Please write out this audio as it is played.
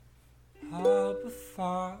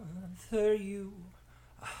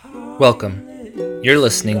Welcome. You're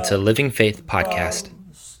listening to Living Faith Podcast.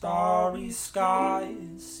 Starry skies,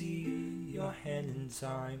 see your hand in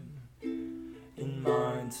time, in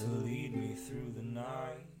mine to lead me through the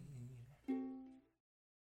night.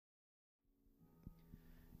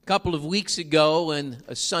 A couple of weeks ago in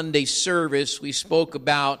a Sunday service, we spoke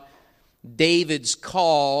about David's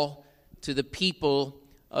call to the people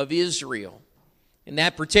of Israel. And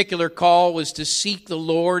that particular call was to seek the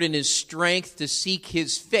Lord in His strength, to seek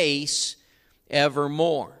His face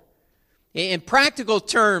evermore. In practical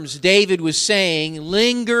terms, David was saying,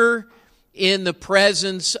 linger in the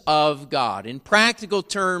presence of God. In practical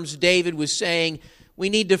terms, David was saying, we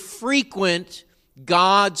need to frequent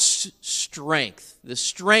God's strength, the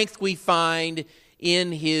strength we find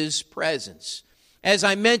in His presence. As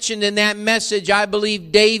I mentioned in that message, I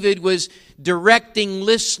believe David was directing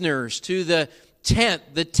listeners to the tent,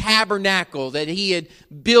 the tabernacle that he had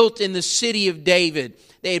built in the city of David.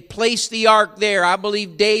 They had placed the ark there. I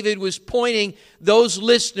believe David was pointing those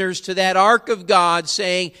listeners to that ark of God,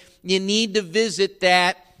 saying, you need to visit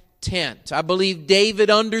that tent. I believe David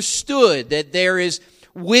understood that there is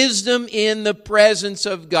wisdom in the presence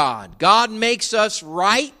of God. God makes us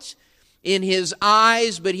right in His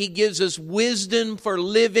eyes, but He gives us wisdom for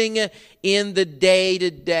living in the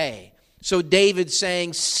day-to-day. So David's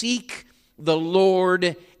saying, seek the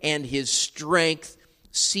Lord and His strength,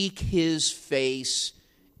 seek His face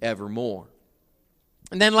evermore.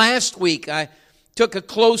 And then last week, I took a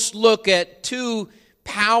close look at two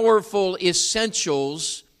powerful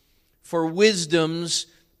essentials for wisdom's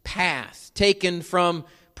path, taken from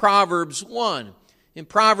Proverbs 1. In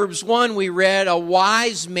Proverbs 1, we read, a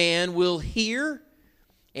wise man will hear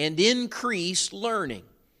and increase learning.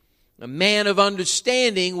 A man of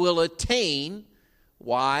understanding will attain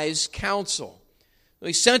wise counsel.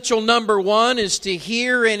 Essential number 1 is to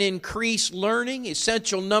hear and increase learning.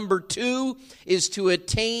 Essential number 2 is to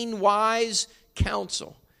attain wise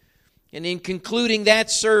counsel. And in concluding that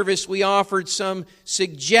service, we offered some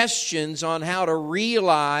suggestions on how to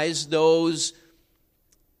realize those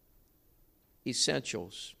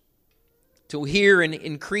essentials. To hear and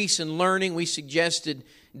increase in learning, we suggested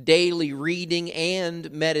daily reading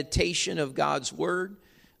and meditation of God's Word.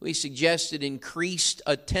 We suggested increased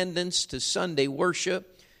attendance to Sunday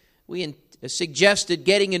worship. We suggested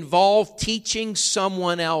getting involved, teaching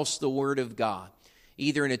someone else the Word of God,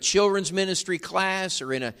 either in a children's ministry class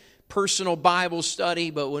or in a personal Bible study.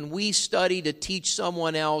 But when we study to teach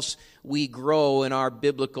someone else, we grow in our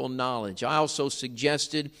biblical knowledge. I also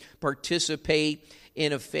suggested participate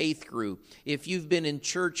in a faith group. If you've been in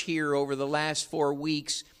church here over the last 4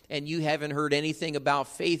 weeks, and you haven't heard anything about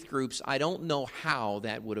faith groups, I don't know how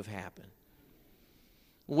that would have happened.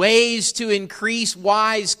 Ways to increase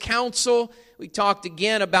wise counsel. We talked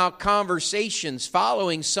again about conversations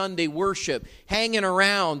following Sunday worship, hanging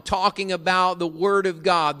around, talking about the Word of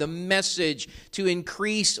God, the message to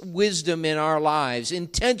increase wisdom in our lives.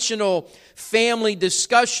 Intentional family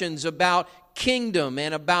discussions about kingdom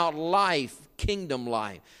and about life, kingdom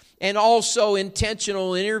life. And also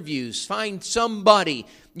intentional interviews. Find somebody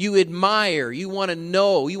you admire, you want to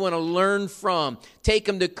know, you want to learn from. Take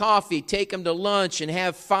them to coffee, take them to lunch, and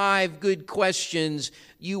have 5 good questions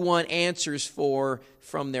you want answers for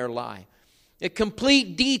from their life. The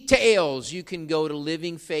complete details, you can go to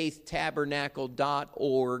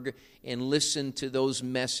livingfaithtabernacle.org and listen to those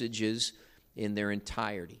messages in their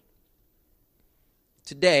entirety.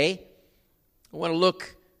 Today, I want to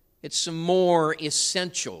look at some more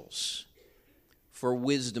essentials for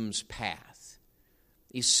wisdom's path.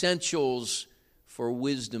 Essentials for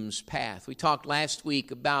wisdom's path. We talked last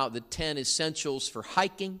week about the 10 essentials for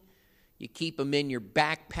hiking. You keep them in your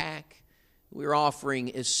backpack. We're offering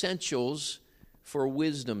essentials for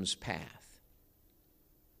wisdom's path.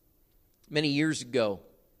 Many years ago,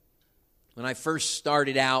 when I first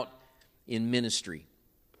started out in ministry,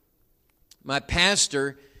 my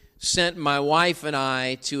pastor sent my wife and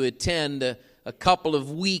I to attend a couple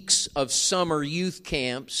of weeks of summer youth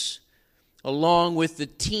camps along with the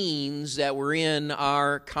teens that were in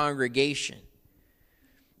our congregation.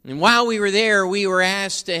 And while we were there, we were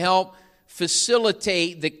asked to help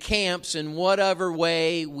facilitate the camps in whatever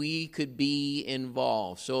way we could be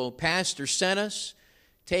involved. So pastor sent us,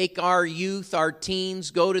 take our youth, our teens,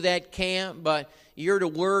 go to that camp, but you're to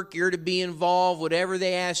work, you're to be involved. Whatever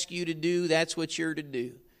they ask you to do, that's what you're to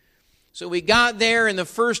do. So we got there in the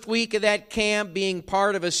first week of that camp, being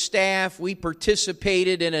part of a staff. We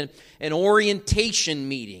participated in an orientation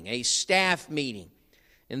meeting, a staff meeting.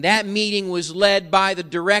 And that meeting was led by the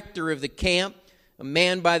director of the camp, a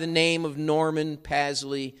man by the name of Norman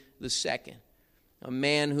Pasley II, a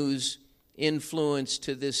man whose influence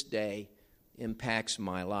to this day impacts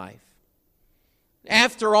my life.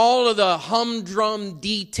 After all of the humdrum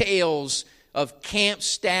details of camp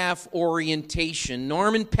staff orientation,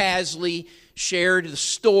 Norman Pasley shared the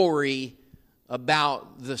story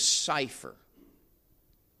about the cipher.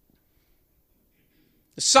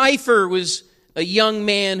 The cipher was a young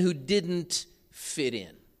man who didn't fit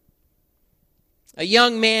in. A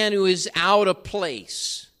young man who is out of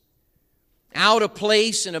place. Out of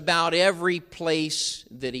place in about every place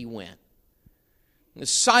that he went. The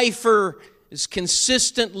cipher is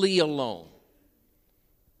consistently alone.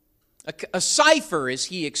 A cipher, as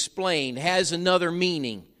he explained, has another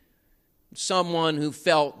meaning. Someone who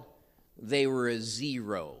felt they were a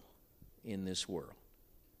zero in this world.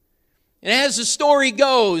 And as the story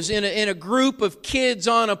goes, in a group of kids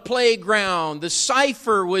on a playground, the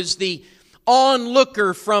cipher was the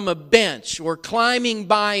onlooker from a bench or climbing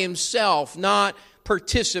by himself, not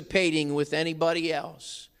participating with anybody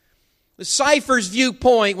else. The cipher's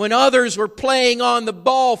viewpoint, when others were playing on the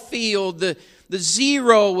ball field, the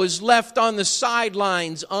zero was left on the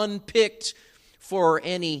sidelines, unpicked for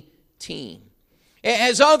any team.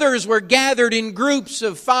 As others were gathered in groups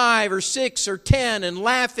of 5 or 6 or 10 and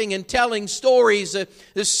laughing and telling stories,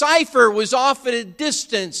 the cipher was off at a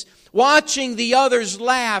distance, watching the others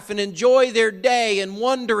laugh and enjoy their day and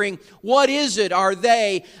wondering, what is it are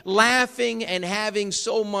they laughing and having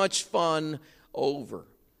so much fun over?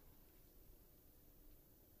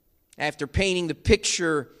 After painting the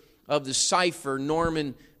picture of the cipher,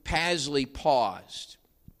 Norman Pasley paused.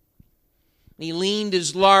 He leaned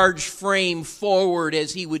his large frame forward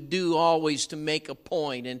as he would do always to make a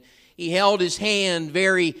point, and he held his hand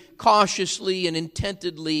very cautiously and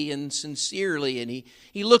intentedly and sincerely, and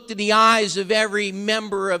he looked in the eyes of every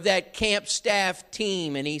member of that camp staff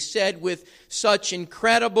team, and he said with such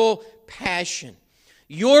incredible passion,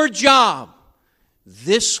 "Your job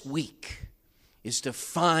this week is to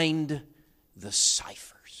find the ciphers."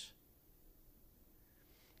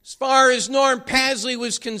 As far as Norm Pasley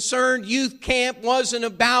was concerned, youth camp wasn't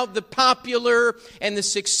about the popular and the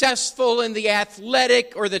successful and the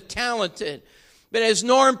athletic or the talented. But as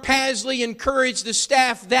Norm Pasley encouraged the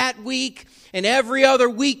staff that week and every other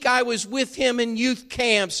week I was with him in youth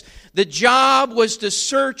camps, the job was to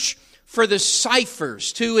search for the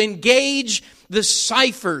ciphers, to engage the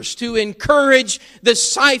ciphers, to encourage the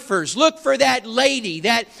ciphers. Look for that lady,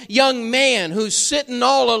 that young man who's sitting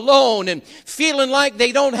all alone and feeling like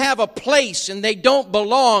they don't have a place and they don't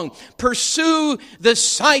belong. Pursue the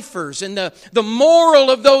ciphers. And the moral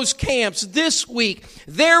of those camps this week,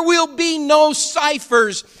 there will be no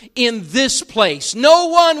ciphers in this place. No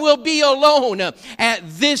one will be alone at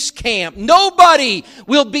this camp. Nobody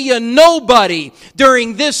will be a nobody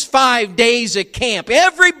during this 5 days of camp.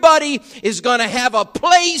 Everybody is going to have a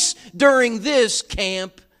place during this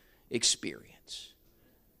camp experience.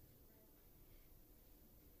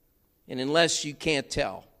 And unless you can't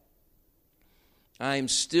tell, I'm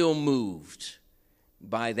still moved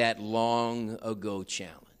by that long ago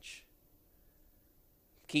challenge.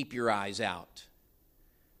 Keep your eyes out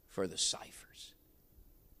for the ciphers.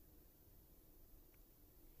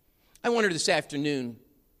 I wonder this afternoon,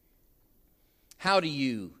 how do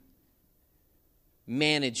you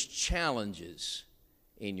manage challenges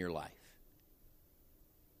in your life?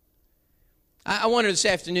 I wonder this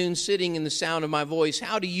afternoon, sitting in the sound of my voice,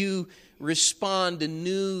 how do you respond to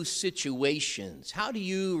new situations? How do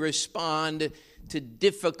you respond to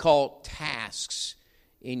difficult tasks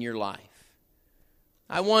in your life?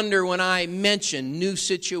 I wonder, when I mention new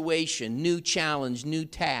situation, new challenge, new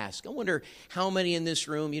task, I wonder how many in this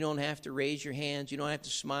room, you don't have to raise your hands, you don't have to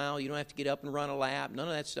smile, you don't have to get up and run a lap, none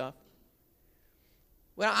of that stuff.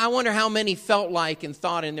 Well, I wonder how many felt like and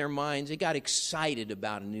thought in their minds they got excited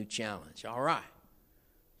about a new challenge. All right,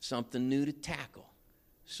 something new to tackle,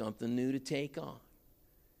 something new to take on.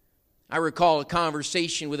 I recall a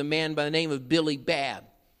conversation with a man by the name of Billy Babb.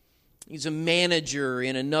 He's a manager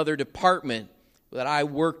in another department that I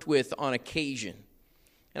worked with on occasion.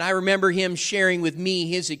 And I remember him sharing with me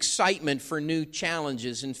his excitement for new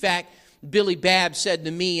challenges. In fact, Billy Babb said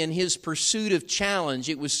to me, in his pursuit of challenge,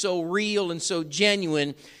 it was so real and so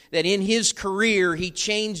genuine that in his career he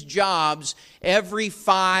changed jobs every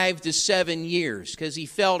 5 to 7 years, because he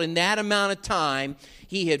felt in that amount of time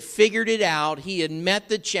he had figured it out, he had met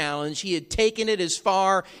the challenge, he had taken it as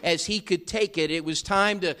far as he could take it. It was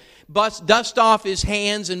time to dust off his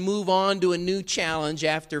hands and move on to a new challenge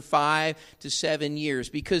after 5 to 7 years,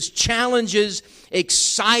 because challenges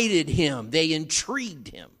excited him, they intrigued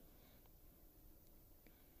him.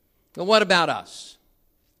 But what about us?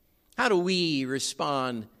 How do we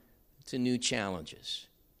respond to new challenges.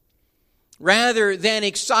 Rather than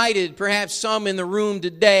excited, perhaps some in the room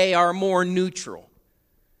today are more neutral.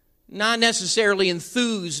 Not necessarily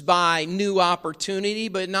enthused by new opportunity,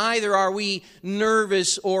 but neither are we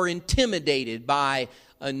nervous or intimidated by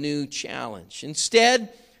a new challenge.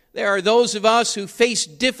 Instead, there are those of us who face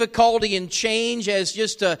difficulty and change as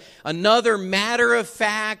just another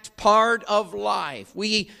matter-of-fact part of life.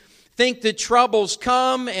 We think that troubles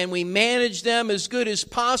come and we manage them as good as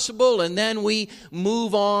possible, and then we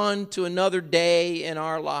move on to another day in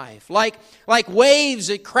our life. Like waves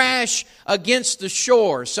that crash against the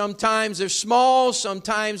shore. Sometimes they're small,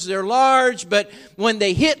 sometimes they're large, but when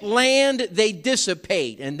they hit land, they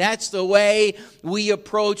dissipate. And that's the way we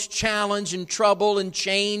approach challenge and trouble and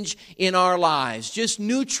change in our lives. Just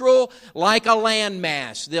neutral like a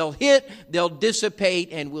landmass. They'll hit, they'll dissipate,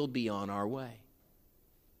 and we'll be on our way.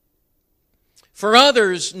 For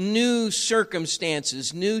others, new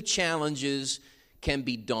circumstances, new challenges can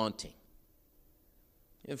be daunting.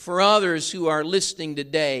 And for others who are listening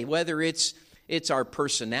today, whether it's our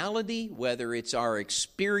personality, whether it's our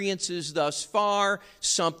experiences thus far,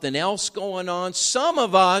 something else going on, some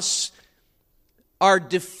of us are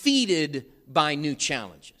defeated by new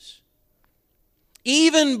challenges,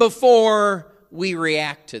 even before we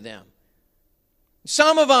react to them.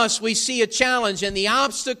 Some of us, we see a challenge and the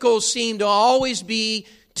obstacles seem to always be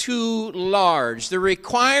too large. The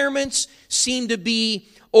requirements seem to be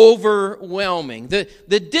overwhelming.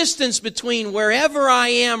 The distance between wherever I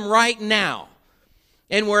am right now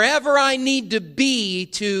and wherever I need to be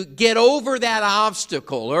to get over that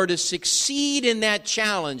obstacle or to succeed in that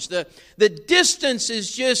challenge, the distance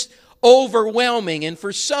is just overwhelming. And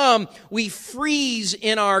for some, we freeze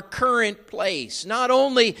in our current place. Not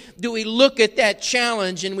only do we look at that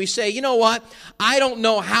challenge and we say, you know what, I don't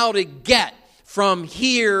know how to get from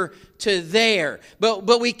here to there.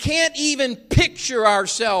 But we can't even picture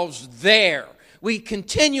ourselves there. We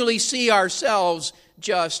continually see ourselves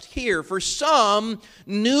just here. For some,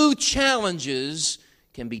 new challenges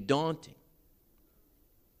can be daunting.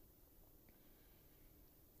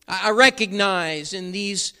 I recognize in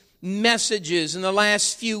these messages in the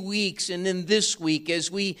last few weeks and in this week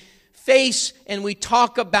as we face and we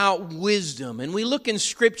talk about wisdom and we look in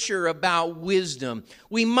Scripture about wisdom,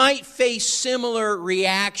 we might face similar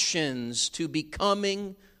reactions to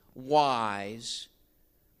becoming wise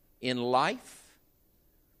in life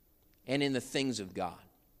and in the things of God.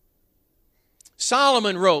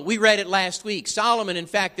 Solomon wrote, we read it last week. Solomon, in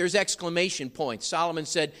fact, there's exclamation points. Solomon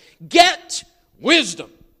said, "Get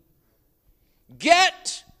wisdom.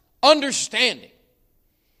 Get understanding."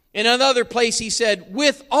 In another place he said,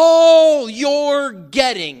 "With all your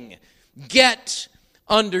getting, get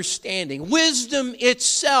understanding." Wisdom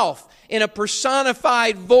itself, in a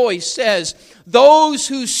personified voice, says, "Those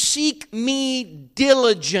who seek me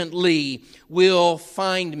diligently will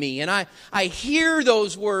find me." And I hear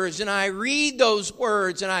those words and I read those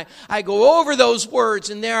words and I go over those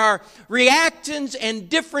words, and there are reactions and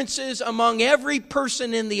differences among every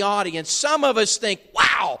person in the audience. Some of us think,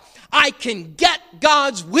 wow, I can get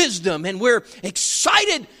God's wisdom, and we're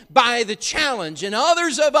excited by the challenge. And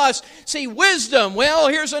others of us see wisdom, well,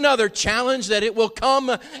 here's another challenge that it will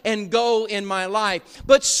come and go in my life.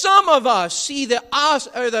 But some of us see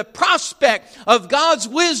the prospect of God's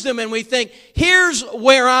wisdom, and we think, here's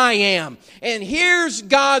where I am, and here's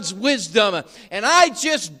God's wisdom, and I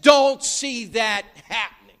just don't see that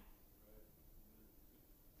happening.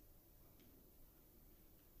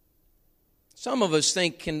 Some of us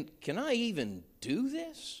think, can I even do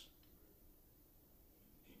this?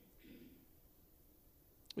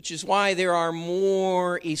 Which is why there are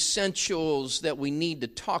more essentials that we need to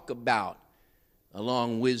talk about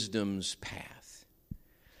along wisdom's path.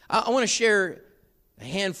 I want to share a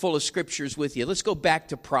handful of scriptures with you. Let's go back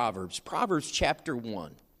to Proverbs. Proverbs chapter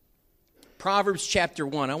 1. Proverbs chapter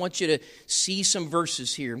 1. I want you to see some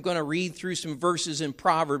verses here. I'm going to read through some verses in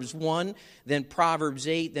Proverbs 1, then Proverbs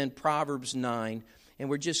 8, then Proverbs 9. And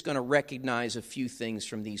we're just going to recognize a few things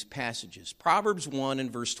from these passages. Proverbs 1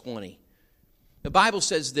 and verse 20. The Bible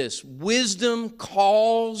says this: "Wisdom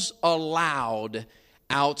calls aloud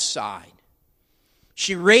outside.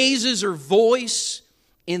 She raises her voice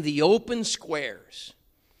in the open squares.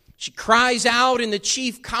 She cries out in the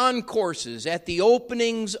chief concourses, at the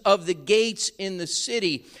openings of the gates in the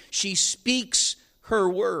city. She speaks her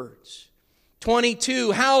words."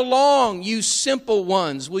 22, "How long, you simple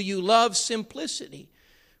ones, will you love simplicity?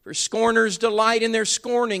 For scorners delight in their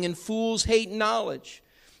scorning, and fools hate knowledge.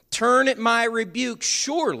 Turn at my rebuke.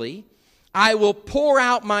 Surely I will pour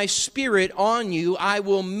out my spirit on you. I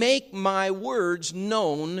will make my words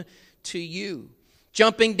known to you."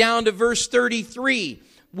 Jumping down to verse 33,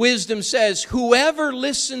 wisdom says, whoever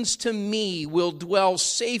listens to me will dwell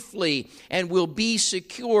safely and will be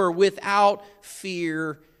secure without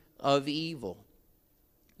fear of evil.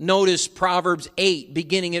 Notice Proverbs 8,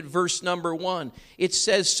 beginning at verse number 1. It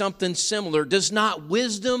says something similar. Does not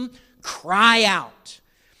wisdom cry out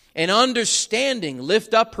and understanding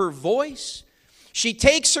lift up her voice? She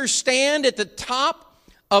takes her stand at the top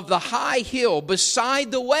of the high hill beside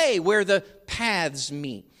the way where the paths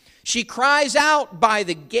meet. She cries out by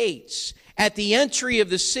the gates, at the entry of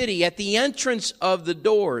the city, at the entrance of the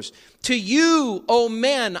doors. To you, O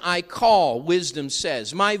men, I call, wisdom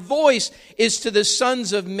says. My voice is to the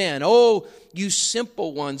sons of men. O you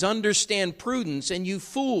simple ones, understand prudence, and you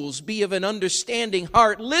fools, be of an understanding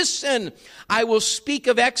heart. Listen, I will speak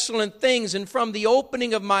of excellent things, and from the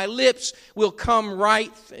opening of my lips will come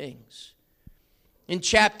right things. In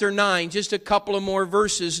chapter 9, just a couple of more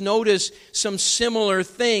verses, notice some similar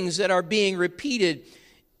things that are being repeated.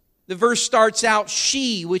 The verse starts out,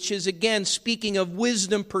 she, which is again speaking of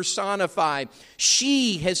wisdom personified.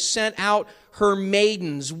 She has sent out her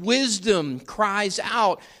maidens. Wisdom cries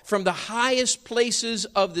out from the highest places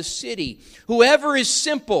of the city. Whoever is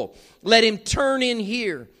simple, let him turn in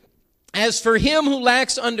here. As for him who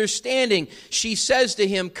lacks understanding, she says to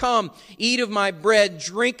him, come, eat of my bread,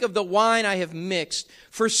 drink of the wine I have mixed.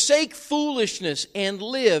 Forsake foolishness and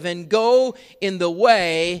live, and go in the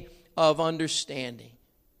way of understanding.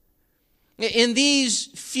 In these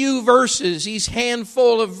few verses, these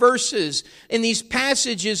handful of verses, in these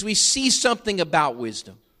passages, we see something about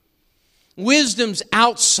wisdom. Wisdom's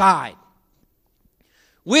outside.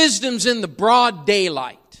 Wisdom's in the broad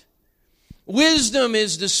daylight. Wisdom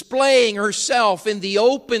is displaying herself in the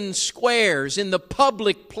open squares, in the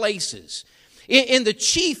public places, in the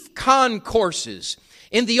chief concourses,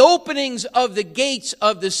 in the openings of the gates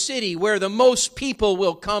of the city where the most people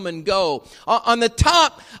will come and go, on the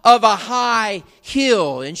top of a high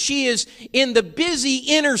hill. And she is in the busy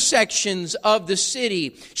intersections of the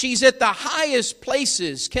city. She's at the highest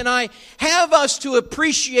places. Can I have us to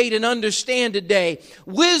appreciate and understand today,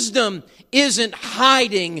 wisdom isn't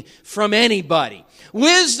hiding from anybody.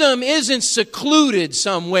 Wisdom isn't secluded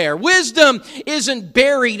somewhere. Wisdom isn't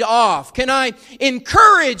buried off. Can I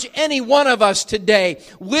encourage any one of us today?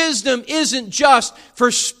 Wisdom isn't just for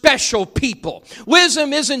special people.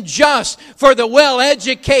 Wisdom isn't just for the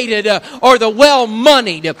well-educated or the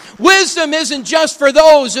well-moneyed. Wisdom isn't just for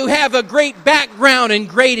those who have a great background and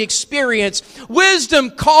great experience.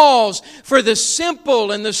 Wisdom calls for the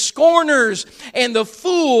simple and the scorners and the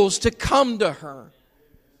fools to come to her.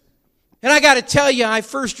 And I got to tell you, I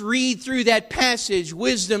first read through that passage,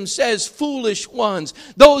 wisdom says, foolish ones,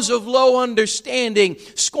 those of low understanding,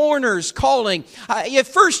 scorners calling. At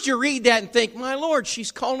first you read that and think, my Lord,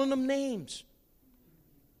 she's calling them names.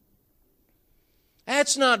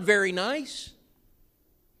 That's not very nice.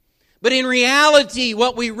 But in reality,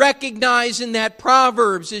 what we recognize in that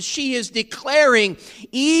Proverbs is she is declaring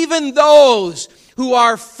even those who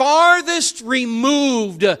are farthest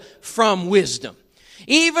removed from wisdom.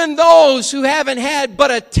 Even those who haven't had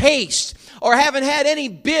but a taste or haven't had any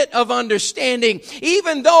bit of understanding,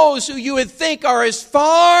 even those who you would think are as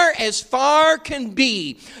far can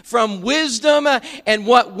be from wisdom and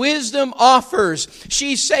what wisdom offers.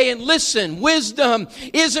 She's saying, listen, wisdom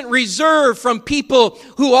isn't reserved from people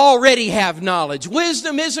who already have knowledge.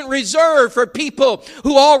 Wisdom isn't reserved for people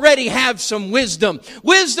who already have some wisdom.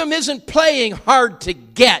 Wisdom isn't playing hard to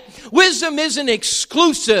get. Wisdom isn't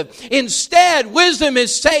exclusive. Instead, wisdom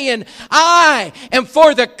is saying, I am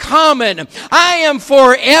for the common. I am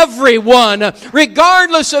for everyone,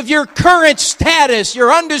 regardless of your current status, your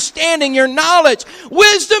understanding, your knowledge.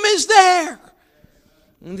 Wisdom is there.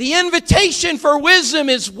 And the invitation for wisdom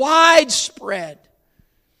is widespread.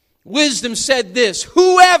 Wisdom said this,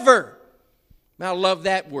 whoever, I love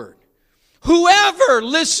that word, whoever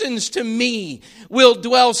listens to me will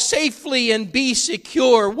dwell safely and be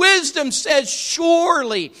secure. Wisdom says,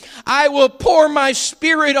 surely I will pour my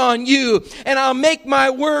spirit on you and I'll make my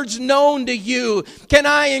words known to you. Can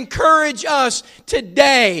I encourage us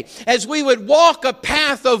today as we would walk a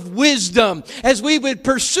path of wisdom, as we would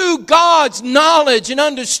pursue God's knowledge and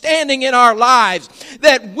understanding in our lives,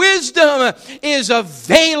 that wisdom is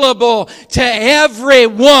available to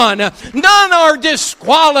everyone. None are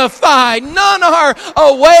disqualified. None are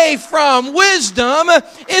away from. Wisdom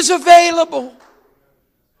is available.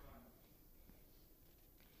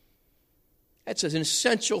 That's an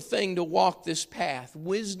essential thing to walk this path.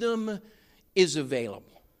 Wisdom is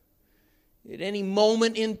available. At any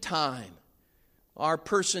moment in time, our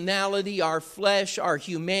personality, our flesh, our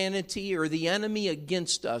humanity, or the enemy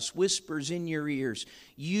against us whispers in your ears,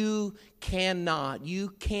 you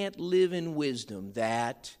can't live in wisdom,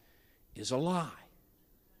 that is a lie.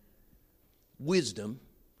 Wisdom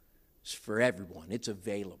is for everyone. It's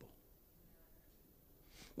available.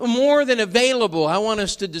 But more than available, I want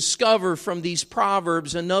us to discover from these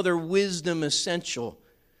Proverbs another wisdom essential.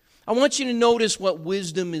 I want you to notice what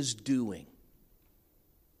wisdom is doing.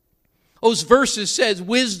 Those verses says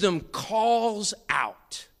wisdom calls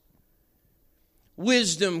out.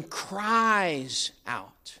 Wisdom cries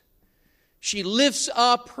out. She lifts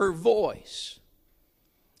up her voice.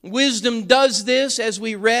 Wisdom does this, as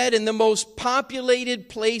we read, in the most populated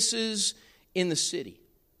places in the city.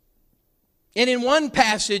 And in one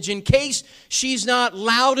passage, in case she's not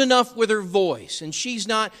loud enough with her voice and she's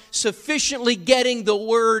not sufficiently getting the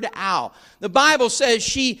word out, the Bible says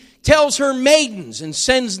she tells her maidens and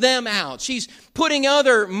sends them out. She's putting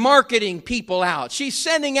other marketing people out. She's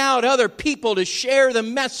sending out other people to share the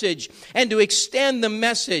message and to extend the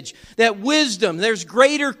message. That wisdom, there's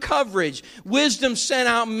greater coverage. Wisdom sent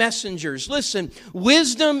out messengers. Listen,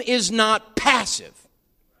 wisdom is not passive.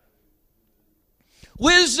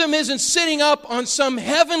 Wisdom isn't sitting up on some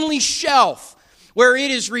heavenly shelf where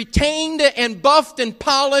it is retained and buffed and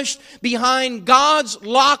polished behind God's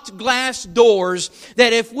locked glass doors,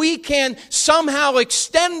 that if we can somehow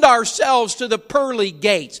extend ourselves to the pearly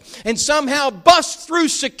gates and somehow bust through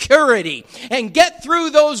security and get through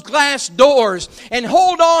those glass doors and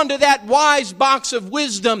hold on to that wise box of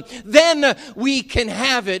wisdom, then we can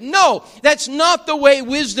have it. No, that's not the way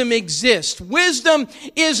wisdom exists. Wisdom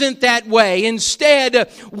isn't that way.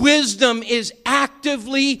 Instead, wisdom is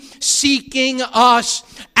actively seeking us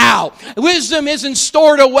out. Wisdom isn't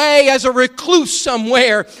stored away as a recluse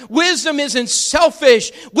somewhere. Wisdom isn't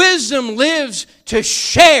selfish. Wisdom lives to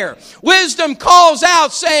share. Wisdom calls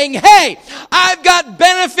out saying, hey, I've got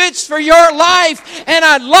benefits for your life and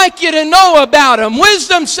I'd like you to know about them.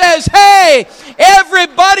 Wisdom says, hey,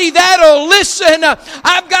 everybody that'll listen,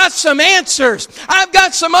 I've got some answers. I've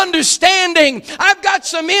got some understanding. I've got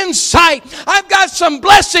some insight. I've got some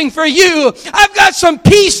blessing for you. I've got some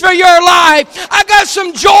peace for your life. I've got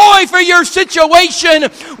some joy for your situation.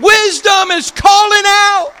 Wisdom is calling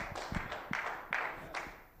out.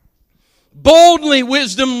 Boldly,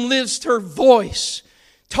 wisdom lifts her voice,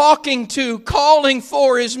 talking to, calling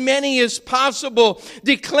for as many as possible,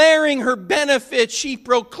 declaring her benefits. She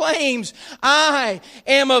proclaims, I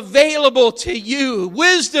am available to you.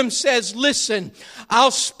 Wisdom says, listen,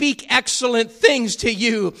 I'll speak excellent things to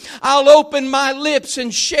you. I'll open my lips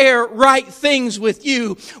and share right things with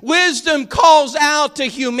you. Wisdom calls out to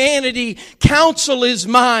humanity. Counsel is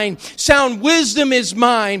mine. Sound wisdom is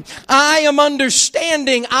mine. I am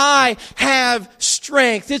understanding. I have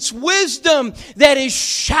strength. It's wisdom that is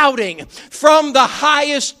shouting from the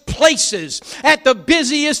highest places at the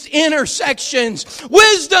busiest intersections.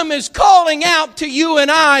 Wisdom is calling out to you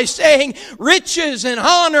and I, saying, riches and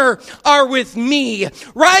honor are with me.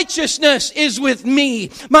 Righteousness is with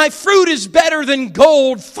me. My fruit is better than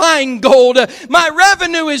gold, fine gold. My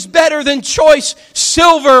revenue is better than choice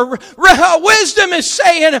silver. Wisdom is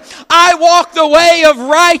saying, I walk the way of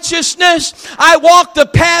righteousness. I walk the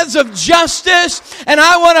paths of justice, and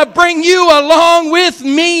I want to bring you along with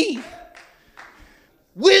me.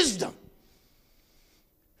 Wisdom.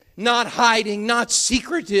 Not hiding, not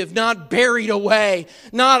secretive, not buried away,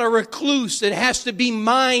 not a recluse that has to be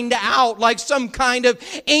mined out like some kind of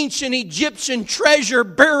ancient Egyptian treasure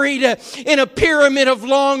buried in a pyramid of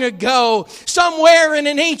long ago, somewhere in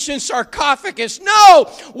an ancient sarcophagus.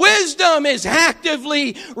 No, wisdom is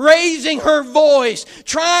actively raising her voice,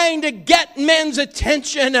 trying to get men's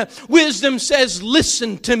attention. Wisdom says,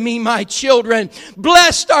 listen to me, my children.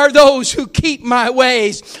 Blessed are those who keep my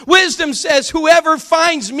ways. Wisdom says, whoever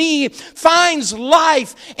finds me finds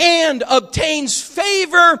life and obtains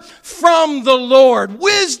favor from the Lord.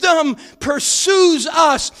 Wisdom pursues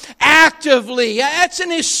us actively. That's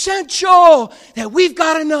an essential that we've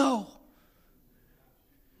got to know.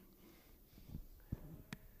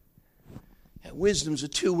 And wisdom's a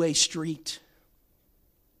two-way street.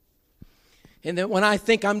 And that when I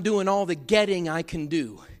think I'm doing all the getting I can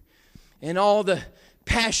do, and all the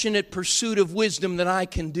passionate pursuit of wisdom that I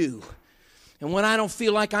can do, and when I don't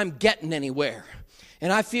feel like I'm getting anywhere,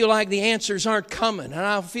 and I feel like the answers aren't coming, and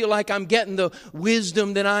I feel like I'm getting the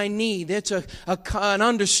wisdom that I need. It's an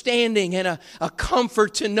understanding and a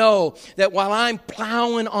comfort to know that while I'm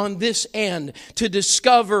plowing on this end to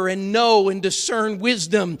discover and know and discern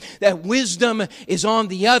wisdom, that wisdom is on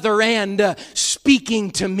the other end speaking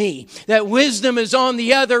to me. That wisdom is on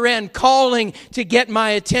the other end calling to get my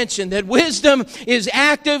attention. That wisdom is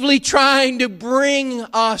actively trying to bring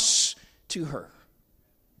us to her.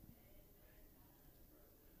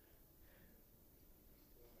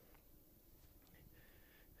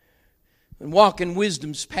 And walk in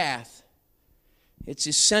wisdom's path, it's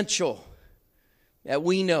essential that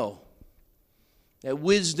we know that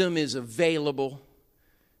wisdom is available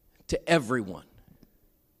to everyone.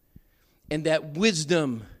 And that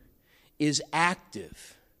wisdom is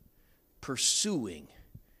active, pursuing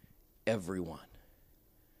everyone.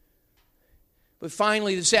 But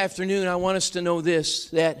finally, this afternoon, I want us to know this,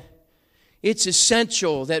 that it's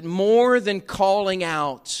essential that more than calling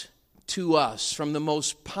out to us from the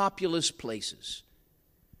most populous places,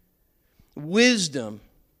 wisdom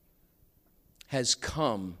has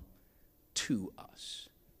come to us.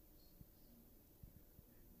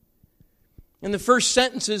 In the first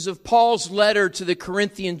sentences of Paul's letter to the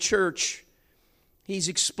Corinthian church, he's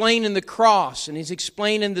explaining the cross and he's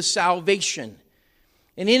explaining the salvation.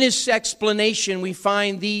 And in his explanation, we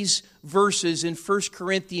find these verses in 1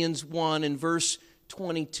 Corinthians 1 and verse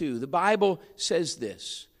 22. The Bible says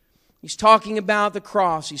this. He's talking about the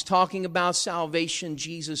cross. He's talking about salvation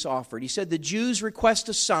Jesus offered. He said the Jews request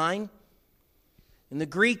a sign, and the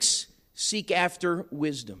Greeks seek after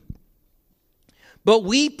wisdom. But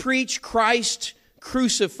we preach Christ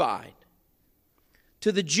crucified.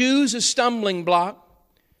 To the Jews a stumbling block,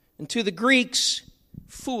 and to the Greeks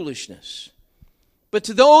foolishness. But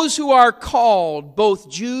to those who are called, both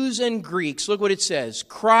Jews and Greeks, look what it says.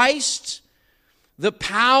 Christ, the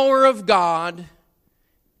power of God,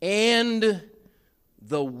 and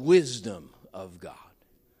the wisdom of God.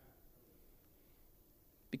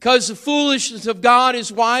 Because the foolishness of God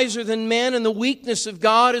is wiser than men, and the weakness of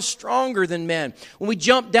God is stronger than men. When we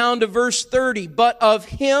jump down to verse 30, but of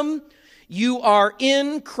Him you are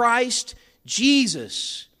in Christ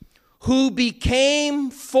Jesus, who became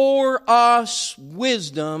for us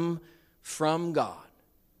wisdom from God.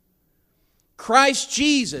 Christ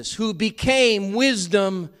Jesus, who became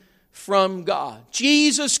wisdom from God.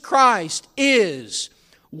 Jesus Christ is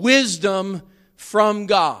wisdom from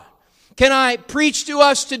God. Can I preach to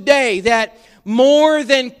us today that more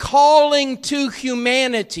than calling to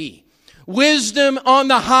humanity, wisdom on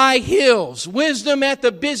the high hills, wisdom at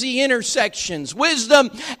the busy intersections, wisdom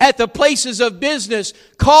at the places of business,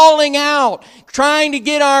 calling out, trying to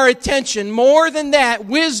get our attention. More than that,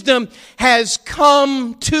 wisdom has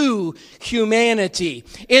come to humanity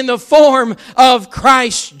in the form of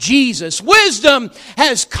Christ Jesus. Wisdom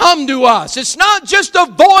has come to us. It's not just a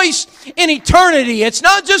voice in eternity. It's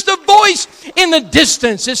not just a voice in the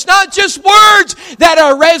distance. It's not just words that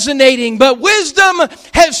are resonating, but wisdom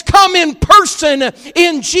has come in person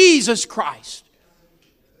in Jesus Christ.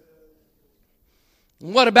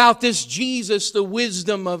 What about this Jesus, the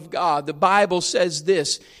wisdom of God? The Bible says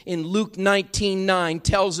this in Luke 19:9,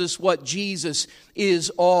 tells us what Jesus is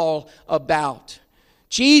all about.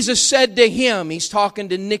 Jesus said to him, he's talking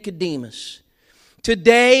to Nicodemus,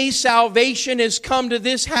 today salvation has come to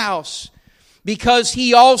this house because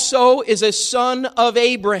he also is a son of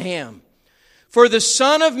Abraham. For the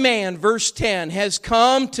Son of Man, verse 10, has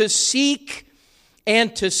come to seek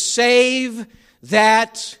and to save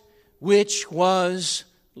that which was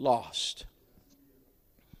lost.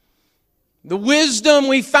 The wisdom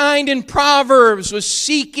we find in Proverbs was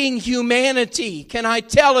seeking humanity. Can I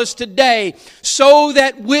tell us today, so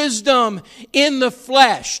that wisdom in the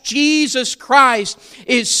flesh, Jesus Christ,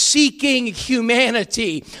 is seeking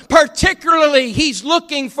humanity. Particularly, He's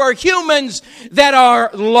looking for humans that are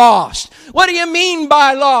lost. What do you mean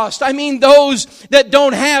by lost? I mean those that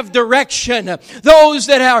don't have direction, those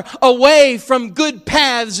that are away from good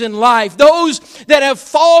paths in life, those that have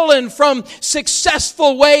fallen from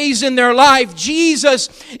successful ways in their life. Jesus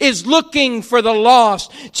is looking for the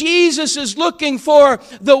lost. Jesus is looking for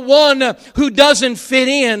the one who doesn't fit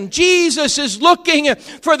in. Jesus is looking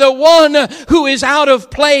for the one who is out of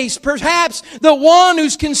place. Perhaps the one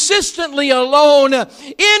who's consistently alone.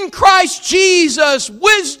 In Christ Jesus,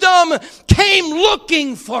 wisdom came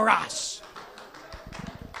looking for us.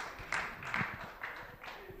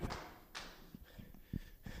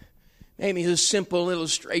 Maybe a simple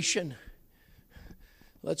illustration.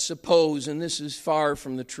 Let's suppose, and this is far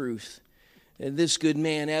from the truth, that this good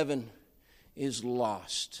man, Evan, is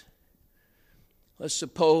lost. Let's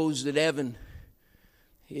suppose that Evan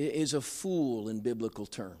is a fool in biblical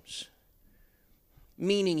terms.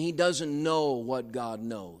 Meaning he doesn't know what God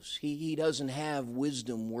knows. He doesn't have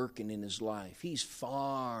wisdom working in his life. He's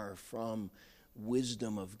far from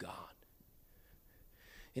wisdom of God.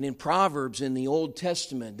 And in Proverbs in the Old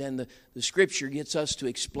Testament, then the Scripture gets us to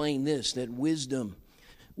explain this, that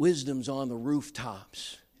wisdom's on the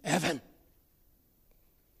rooftops. Evan!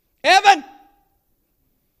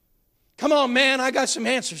 Come on, man, I got some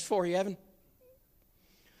answers for you, Evan.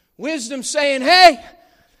 Wisdom saying, hey,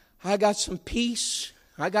 I got some peace,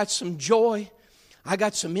 I got some joy, I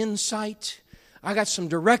got some insight, I got some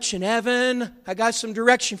direction, Evan. I got some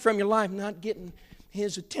direction from your life. Not getting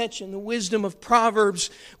his attention. The wisdom of Proverbs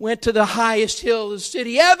went to the highest hill of the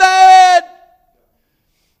city. Evan,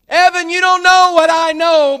 you don't know what I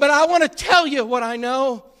know, but I want to tell you what I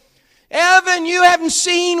know. Evan, you haven't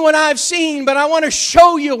seen what I've seen, but I want to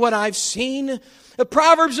show you what I've seen. The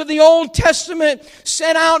Proverbs of the Old Testament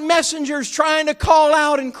sent out messengers trying to call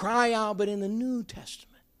out and cry out, but in the New Testament,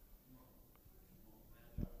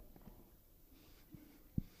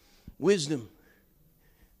 wisdom,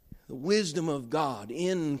 the wisdom of God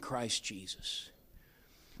in Christ Jesus.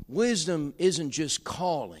 Wisdom isn't just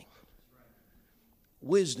calling.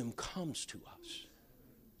 Wisdom comes to us.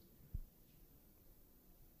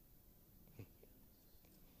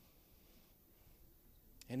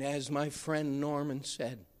 And as my friend Norman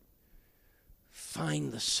said,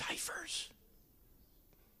 find the ciphers.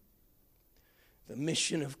 The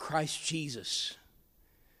mission of Christ Jesus.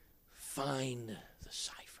 Find the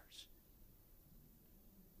ciphers.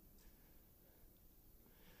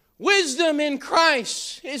 Wisdom in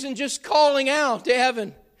Christ isn't just calling out to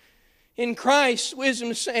heaven. In Christ,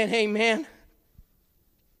 wisdom is saying, hey man,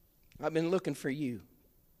 I've been looking for you.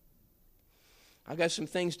 I got some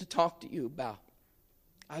things to talk to you about.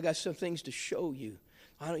 I got some things to show you.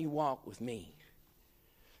 Why don't you walk with me?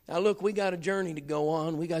 Now look, we got a journey to go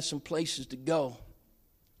on. We got some places to go.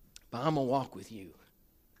 But I'm going to walk with you.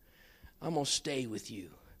 I'm going to stay with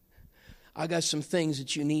you. I got some things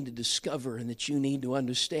that you need to discover and that you need to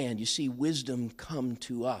understand. You see, wisdom come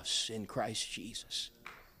to us in Christ Jesus.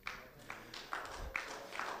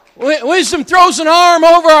 Wisdom throws an arm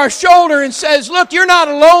over our shoulder and says, look, you're not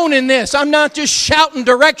alone in this. I'm not just shouting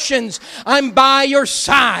directions. I'm by your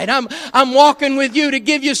side. I'm walking with you to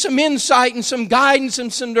give you some insight and some guidance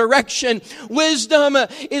and some direction. Wisdom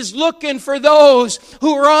is looking for those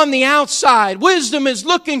who are on the outside. Wisdom is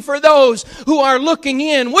looking for those who are looking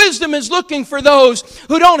in. Wisdom is looking for those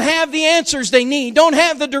who don't have the answers they need, don't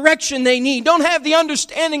have the direction they need, don't have the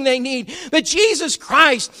understanding they need. But Jesus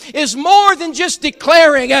Christ is more than just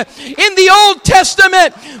declaring. In the Old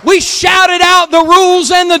Testament, we shouted out the rules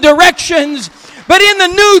and the directions. But in the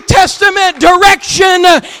New Testament, direction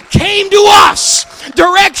came to us.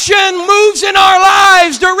 Direction moves in our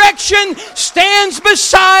lives. Direction stands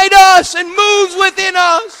beside us and moves within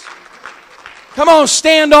us. Come on,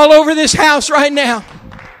 stand all over this house right now.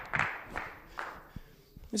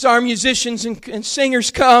 As our musicians and singers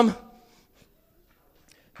come,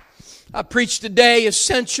 I preach today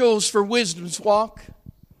essentials for wisdom's walk.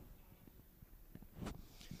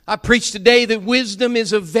 I preach today that wisdom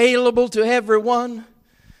is available to everyone.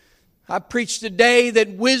 I preach today that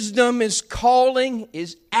wisdom is calling,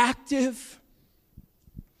 is active.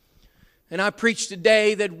 And I preach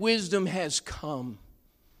today that wisdom has come.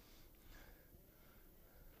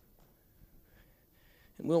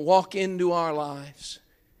 And we'll walk into our lives.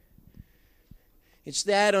 It's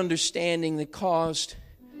that understanding that caused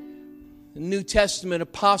the New Testament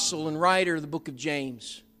apostle and writer of the book of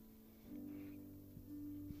James.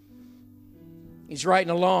 He's writing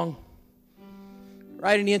along,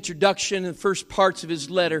 writing the introduction and the first parts of his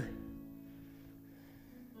letter.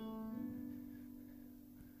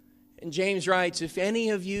 And James writes, if any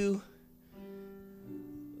of you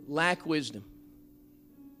lack wisdom,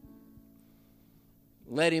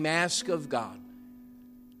 let him ask of God,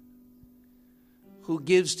 who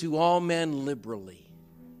gives to all men liberally.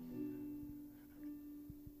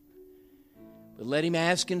 But let him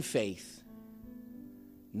ask in faith,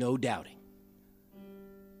 no doubting.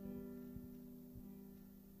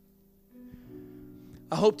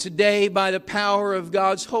 I hope today, by the power of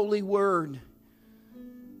God's holy word,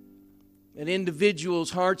 that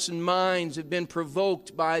individuals' hearts and minds have been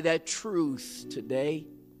provoked by that truth today.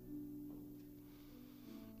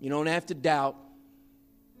 You don't have to doubt.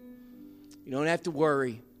 You don't have to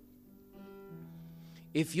worry.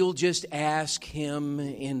 If you'll just ask Him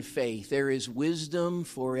in faith, there is wisdom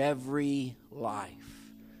for every life.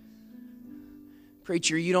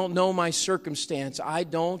 Preacher, you don't know my circumstance. I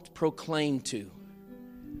don't proclaim to.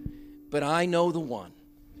 But I know the one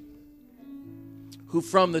who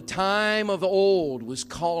from the time of old was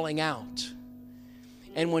calling out.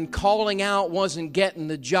 And when calling out wasn't getting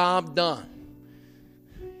the job done,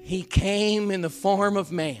 He came in the form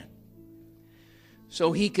of man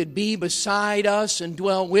so He could be beside us and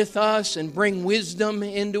dwell with us and bring wisdom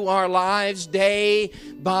into our lives day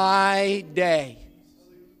by day.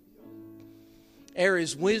 There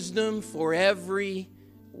is wisdom for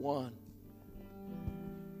everyone.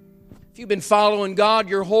 If you've been following God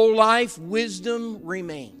your whole life, wisdom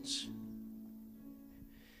remains.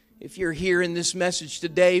 If you're hearing this message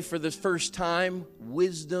today for the first time,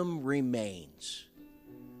 wisdom remains.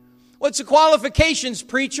 What's the qualifications,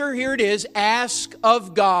 preacher? Here it is. Ask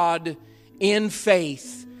of God in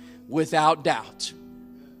faith without doubt.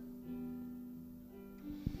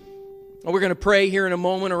 We're going to pray here in a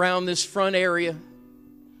moment around this front area.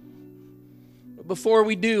 But before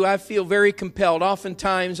we do, I feel very compelled.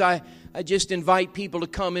 Oftentimes I just invite people to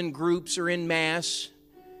come in groups or in mass.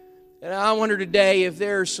 And I wonder today if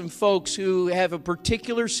there are some folks who have a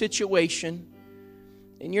particular situation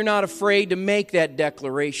and you're not afraid to make that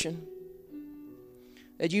declaration,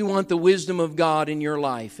 that you want the wisdom of God in your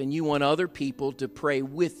life and you want other people to pray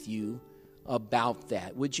with you about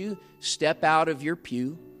that. Would you step out of your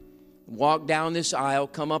pew, walk down this aisle,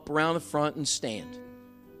 come up around the front and stand?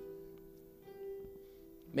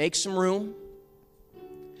 Make some room.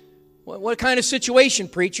 What kind of situation,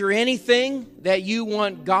 preacher? Anything that you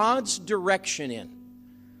want God's direction in.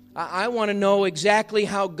 I want to know exactly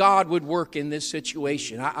how God would work in this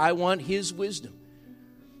situation. I want His wisdom.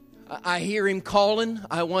 I hear Him calling.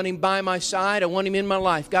 I want Him by my side. I want Him in my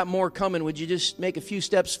life. Got more coming. Would you just make a few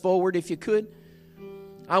steps forward if you could?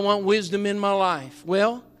 I want wisdom in my life.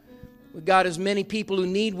 Well, we've got as many people who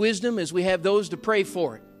need wisdom as we have those to pray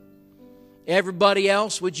for it. Everybody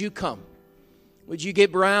else, would you come? Would you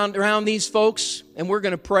get around these folks? And we're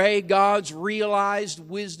going to pray God's realized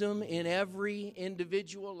wisdom in every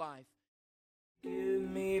individual life.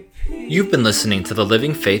 You've been listening to the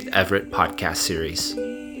Living Faith Everett podcast series.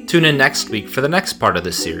 Tune in next week for the next part of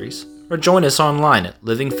this series, or join us online at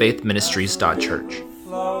livingfaithministries.church.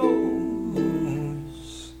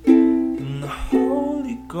 And the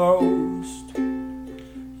Holy Ghost